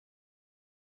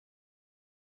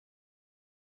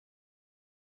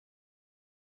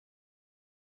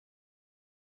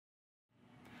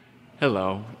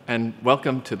Hello, and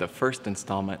welcome to the first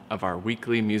installment of our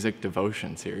weekly music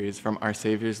devotion series from Our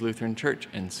Savior's Lutheran Church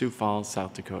in Sioux Falls,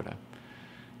 South Dakota.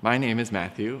 My name is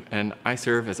Matthew, and I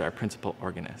serve as our principal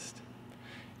organist.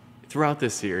 Throughout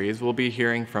this series, we'll be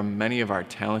hearing from many of our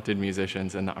talented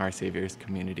musicians in the Our Savior's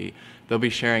community. They'll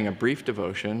be sharing a brief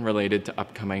devotion related to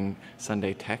upcoming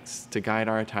Sunday texts to guide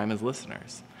our time as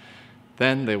listeners.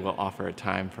 Then they will offer a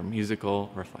time for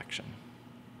musical reflection.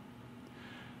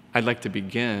 I'd like to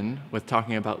begin with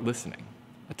talking about listening,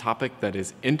 a topic that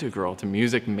is integral to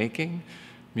music making,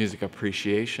 music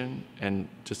appreciation, and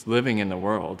just living in the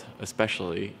world,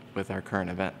 especially with our current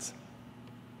events.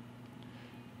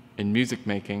 In music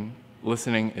making,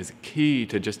 listening is key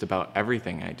to just about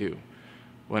everything I do.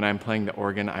 When I'm playing the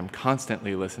organ, I'm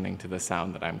constantly listening to the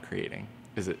sound that I'm creating.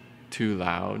 Is it too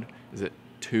loud? Is it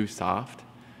too soft?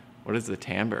 What is the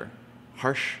timbre?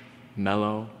 Harsh?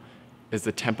 Mellow? Is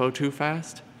the tempo too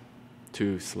fast?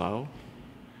 Too slow?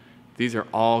 These are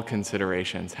all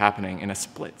considerations happening in a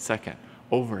split second,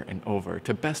 over and over,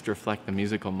 to best reflect the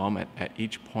musical moment at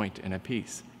each point in a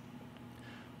piece.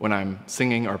 When I'm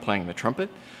singing or playing the trumpet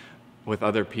with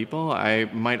other people, I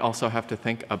might also have to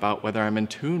think about whether I'm in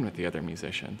tune with the other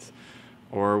musicians,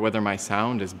 or whether my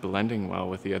sound is blending well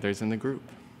with the others in the group.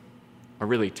 A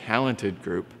really talented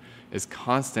group is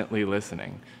constantly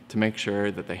listening to make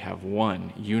sure that they have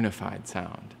one unified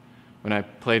sound. When I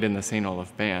played in the St.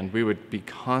 Olaf band, we would be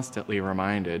constantly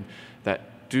reminded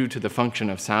that due to the function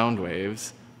of sound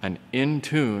waves, an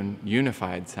in-tune,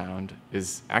 unified sound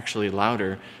is actually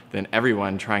louder than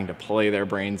everyone trying to play their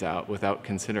brains out without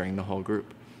considering the whole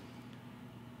group.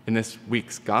 In this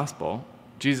week's gospel,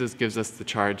 Jesus gives us the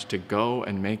charge to go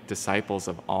and make disciples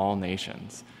of all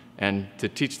nations and to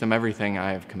teach them everything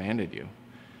I have commanded you.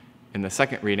 In the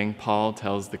second reading, Paul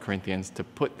tells the Corinthians to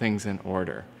put things in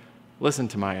order. Listen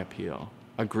to my appeal.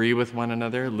 Agree with one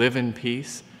another, live in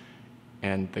peace,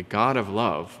 and the God of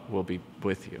love will be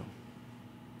with you.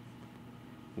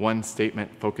 One statement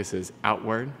focuses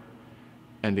outward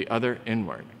and the other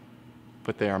inward,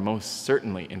 but they are most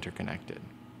certainly interconnected.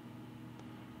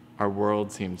 Our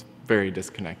world seems very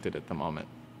disconnected at the moment.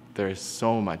 There is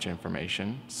so much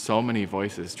information, so many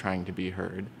voices trying to be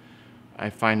heard.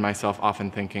 I find myself often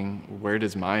thinking, where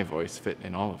does my voice fit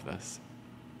in all of this?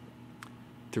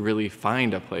 To really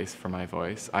find a place for my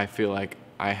voice, I feel like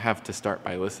I have to start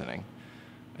by listening.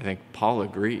 I think Paul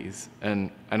agrees,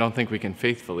 and I don't think we can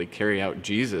faithfully carry out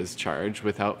Jesus' charge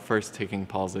without first taking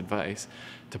Paul's advice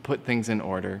to put things in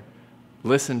order,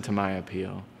 listen to my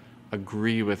appeal,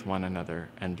 agree with one another,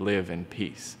 and live in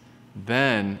peace.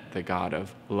 Then the God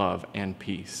of love and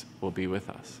peace will be with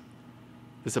us.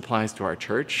 This applies to our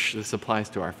church, this applies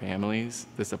to our families,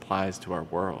 this applies to our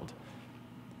world.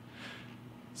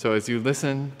 So as you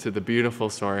listen to the beautiful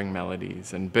soaring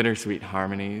melodies and bittersweet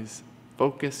harmonies,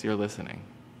 focus your listening.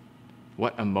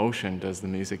 What emotion does the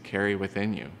music carry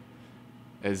within you?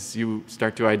 As you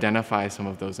start to identify some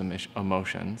of those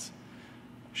emotions,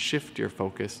 shift your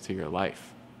focus to your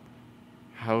life.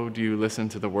 How do you listen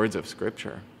to the words of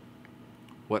Scripture?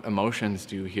 What emotions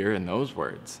do you hear in those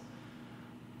words?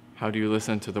 How do you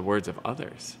listen to the words of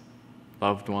others,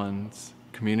 loved ones,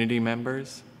 community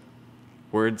members?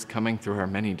 Words coming through our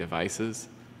many devices?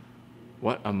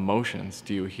 What emotions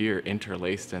do you hear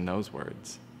interlaced in those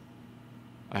words?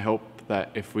 I hope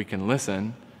that if we can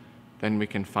listen, then we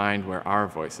can find where our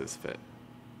voices fit.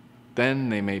 Then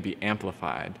they may be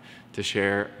amplified to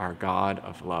share our God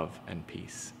of love and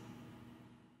peace.